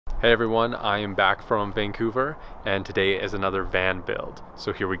Hey everyone, I am back from Vancouver and today is another van build.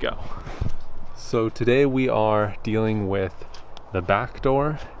 So here we go. So today we are dealing with the back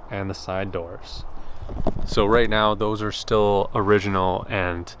door and the side doors. So right now those are still original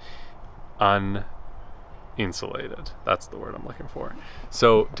and uninsulated. That's the word I'm looking for.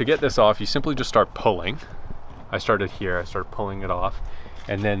 So to get this off, you simply just start pulling. I started here, I started pulling it off.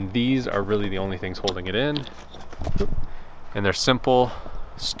 And then these are really the only things holding it in. And they're simple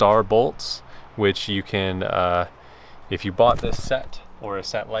star bolts, which you can, if you bought this set or a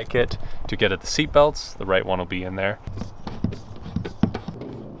set like it to get at the seat belts, the right one will be in there.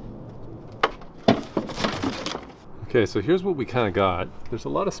 Okay, so here's what we kind of got. There's a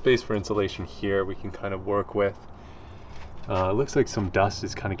lot of space for insulation here we can kind of work with. It looks like some dust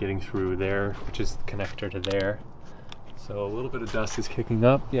is kind of getting through there, which is the connector to there. So a little bit of dust is kicking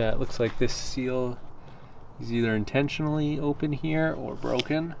up. Yeah, it looks like this seal is either intentionally open here or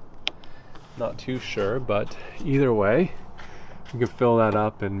broken. Not too sure, but either way, we can fill that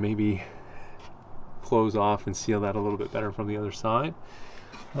up and maybe close off and seal that a little bit better from the other side.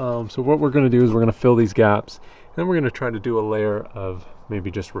 So what we're going to do is we're going to fill these gaps, and we're going to try to do a layer of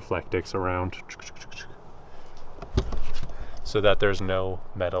maybe just Reflectix around so that there's no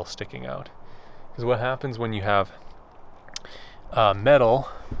metal sticking out. Because what happens when you have metal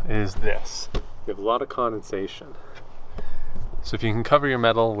is this. You have a lot of condensation. So if you can cover your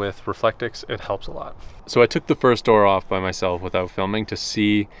metal with Reflectix, it helps a lot. So I took the first door off by myself without filming to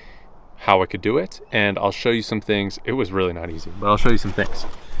see how I could do it, and I'll show you some things. It was really not easy, but I'll show you some things.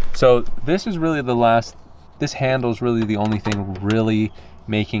 So this is really this handle is really the only thing really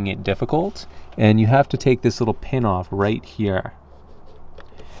making it difficult, and you have to take this little pin off right here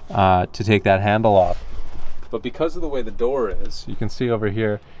to take that handle off. But because of the way the door is, you can see over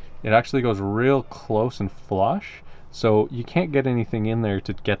here, it actually goes real close and flush, so you can't get anything in there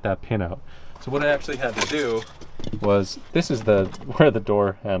to get that pin out. So what I actually had to do was, this is where the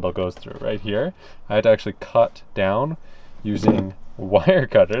door handle goes through, right here. I had to actually cut down using wire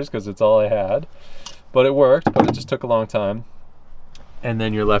cutters because it's all I had. But it worked, but it just took a long time. And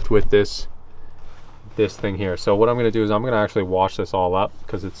then you're left with this thing here. So what I'm gonna do is I'm gonna actually wash this all up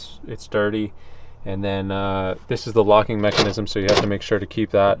because it's dirty. And then this is the locking mechanism, so you have to make sure to keep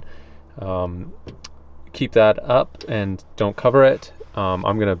that up and don't cover it.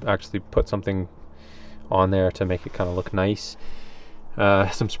 I'm gonna actually put something on there to make it kind of look nice.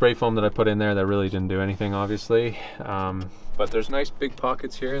 Some spray foam that I put in there that really didn't do anything, obviously. But there's nice big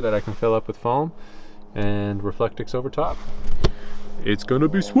pockets here that I can fill up with foam and Reflectix over top. It's gonna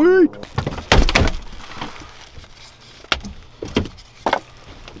be sweet.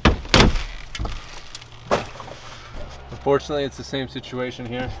 Unfortunately, it's the same situation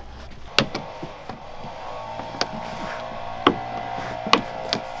here.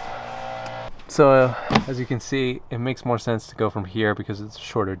 So as you can see, it makes more sense to go from here because it's a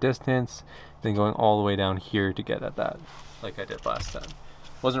shorter distance than going all the way down here to get at that, like I did last time.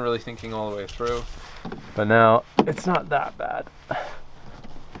 Wasn't really thinking all the way through, but now it's not that bad.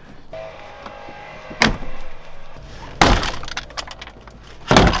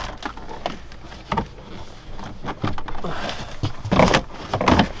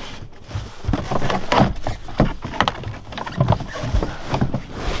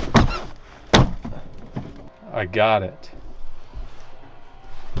 I got it.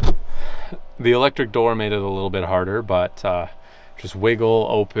 The electric door made it a little bit harder, but just wiggle,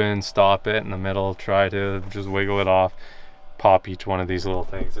 open, stop it in the middle, try to just wiggle it off, pop each one of these little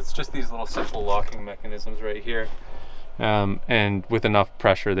things. It's just these little simple locking mechanisms right here. And with enough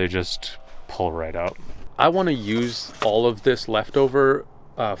pressure, they just pull right out. I want to use all of this leftover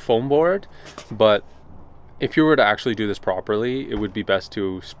foam board, but if you were to actually do this properly, it would be best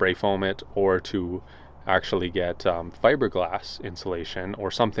to spray foam it or to actually get fiberglass insulation or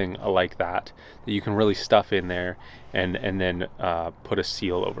something like that you can really stuff in there and then put a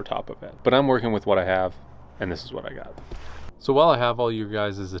seal over top of it. But I'm working with what I have, and this is what I got. So while I have all your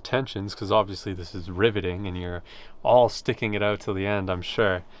guys' attentions, because obviously this is riveting and you're all sticking it out till the end, I'm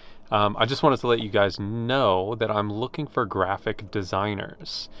sure, I just wanted to let you guys know that I'm looking for graphic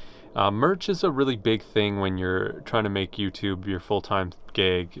designers. Merch is a really big thing when you're trying to make YouTube your full-time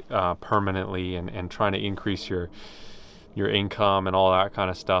gig permanently and trying to increase your income and all that kind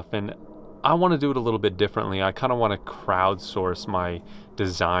of stuff. And I want to do it a little bit differently. I kind of want to crowdsource my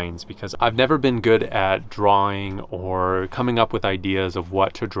designs because I've never been good at drawing or coming up with ideas of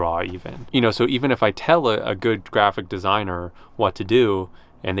what to draw even. You know, so even if I tell a good graphic designer what to do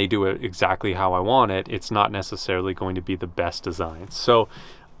and they do it exactly how I want it, it's not necessarily going to be the best design. So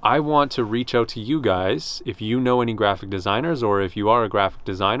I want to reach out to you guys if you know any graphic designers, or if you are a graphic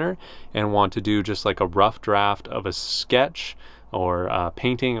designer and want to do just like a rough draft of a sketch or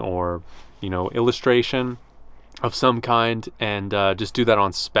painting or, you know, illustration of some kind, and just do that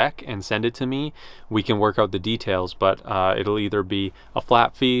on spec and send it to me. We can work out the details, but it'll either be a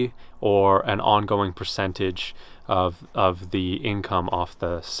flat fee or an ongoing percentage of the income off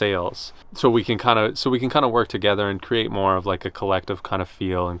the sales, so we can kind of work together and create more of like a collective kind of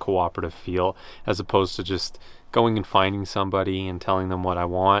feel and cooperative feel, as opposed to just going and finding somebody and telling them what I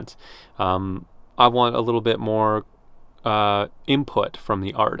want. I want a little bit more input from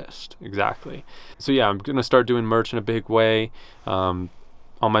the artist. Exactly. So yeah, I'm gonna start doing merch in a big way. On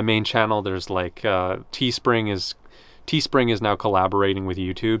my main channel, there's like Teespring is now collaborating with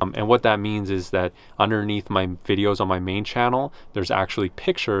YouTube, and what that means is that underneath my videos on my main channel, there's actually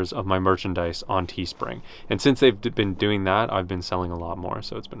pictures of my merchandise on Teespring, and since they've been doing that, I've been selling a lot more,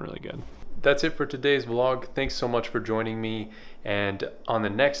 so it's been really good. That's it for today's vlog. Thanks so much for joining me, and on the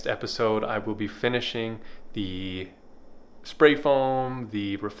next episode I will be finishing the spray foam,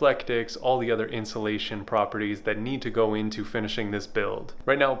 the Reflectix, all the other insulation properties that need to go into finishing this build.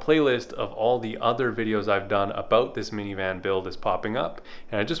 Right now, a playlist of all the other videos I've done about this minivan build is popping up,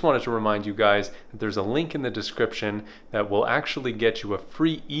 and I just wanted to remind you guys that there's a link in the description that will actually get you a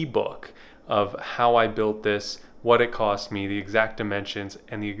free ebook of how I built this, what it cost me, the exact dimensions,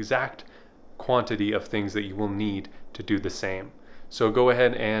 and the exact quantity of things that you will need to do the same. So go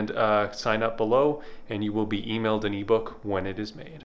ahead and sign up below, and you will be emailed an ebook when it is made.